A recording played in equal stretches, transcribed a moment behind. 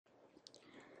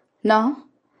Now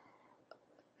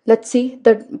let's see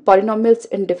the polynomials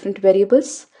in different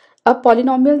variables. A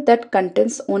polynomial that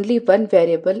contains only one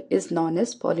variable is known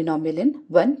as polynomial in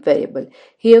one variable.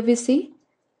 Here we see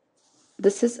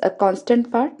this is a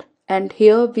constant part, and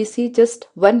here we see just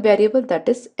one variable, that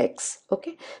is x.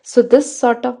 Okay, so this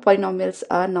sort of polynomials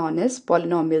are known as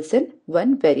polynomials in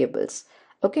one variables.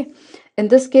 Okay, in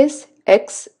this case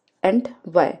x and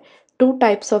y, two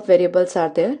types of variables are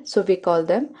there, so we call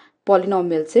them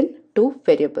polynomials in two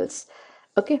variables.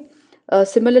 Okay,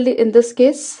 similarly in this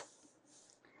case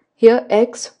here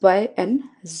x, y and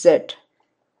z,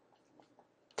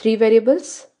 three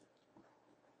variables.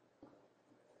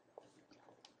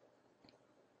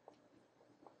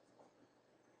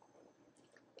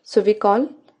 So we call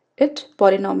it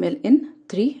polynomial in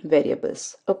three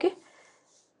variables. Okay,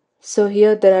 so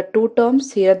here there are two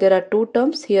terms, here there are two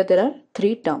terms, here there are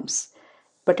three terms,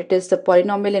 but it is the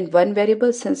polynomial in one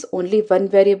variable since only one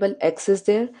variable x is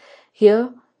there.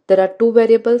 Here there are two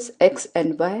variables x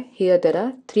and y, here there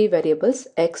are three variables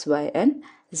x, y and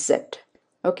z.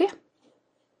 Okay,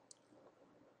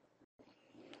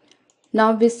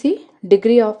 now we see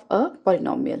degree of a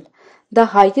polynomial. The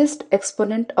highest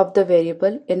exponent of the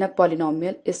variable in a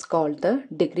polynomial is called the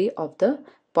degree of the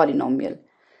polynomial.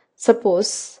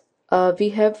 Suppose we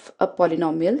have a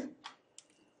polynomial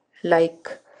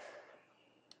like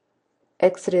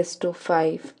x raised to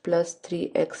 5 plus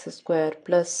 3x square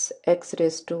plus x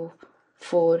raised to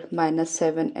 4 minus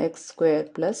 7x square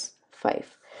plus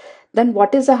 5. Then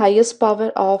what is the highest power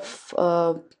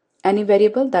of any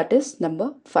variable? That is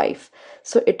number 5.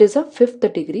 So it is a fifth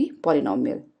degree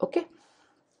polynomial. Okay,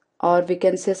 or we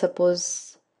can say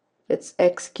suppose it's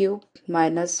x cube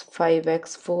minus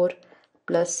 5x4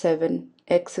 plus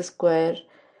 7x square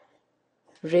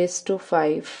raised to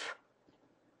 5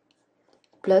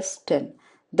 plus 10.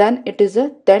 Then it is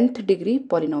a 10th degree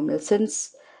polynomial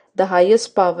since the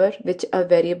highest power which a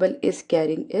variable is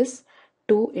carrying is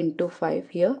 2 into 5,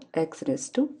 here x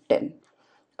raised to 10.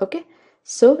 Okay,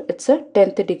 so it's a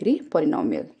 10th degree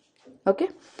polynomial. Okay,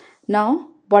 now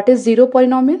what is zero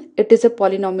polynomial? It is a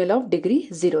polynomial of degree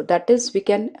 0, that is we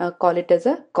can call it as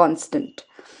a constant.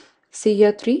 See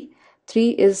here 3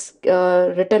 is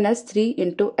written as 3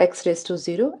 into x raised to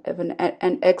 0,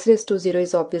 and x raised to 0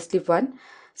 is obviously 1,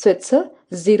 so it's a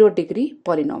 0 degree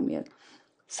polynomial.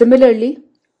 Similarly,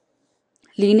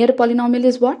 linear polynomial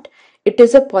is what? It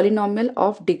is a polynomial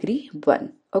of degree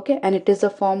 1. Okay, and it is a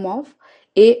form of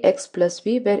ax plus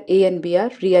b, where a and b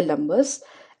are real numbers,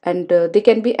 and they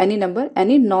can be any number,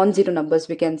 any non-zero numbers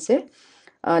we can say.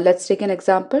 Let's take an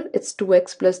example. It's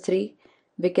 2x plus 3.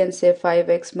 We can say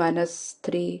 5x minus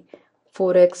 3,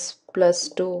 4x plus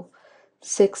 2,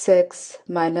 6x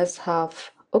minus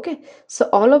half. Okay, so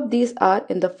all of these are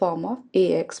in the form of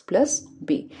ax plus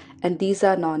b, and these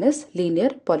are known as linear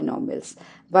polynomials.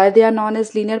 Why they are known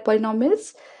as linear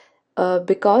polynomials?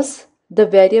 Because the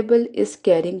variable is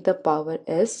carrying the power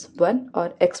as 1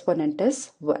 or exponent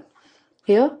as 1.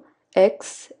 Here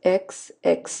x, x,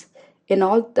 x. In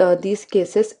all these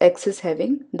cases, x is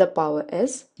having the power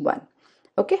as 1.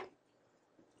 Okay.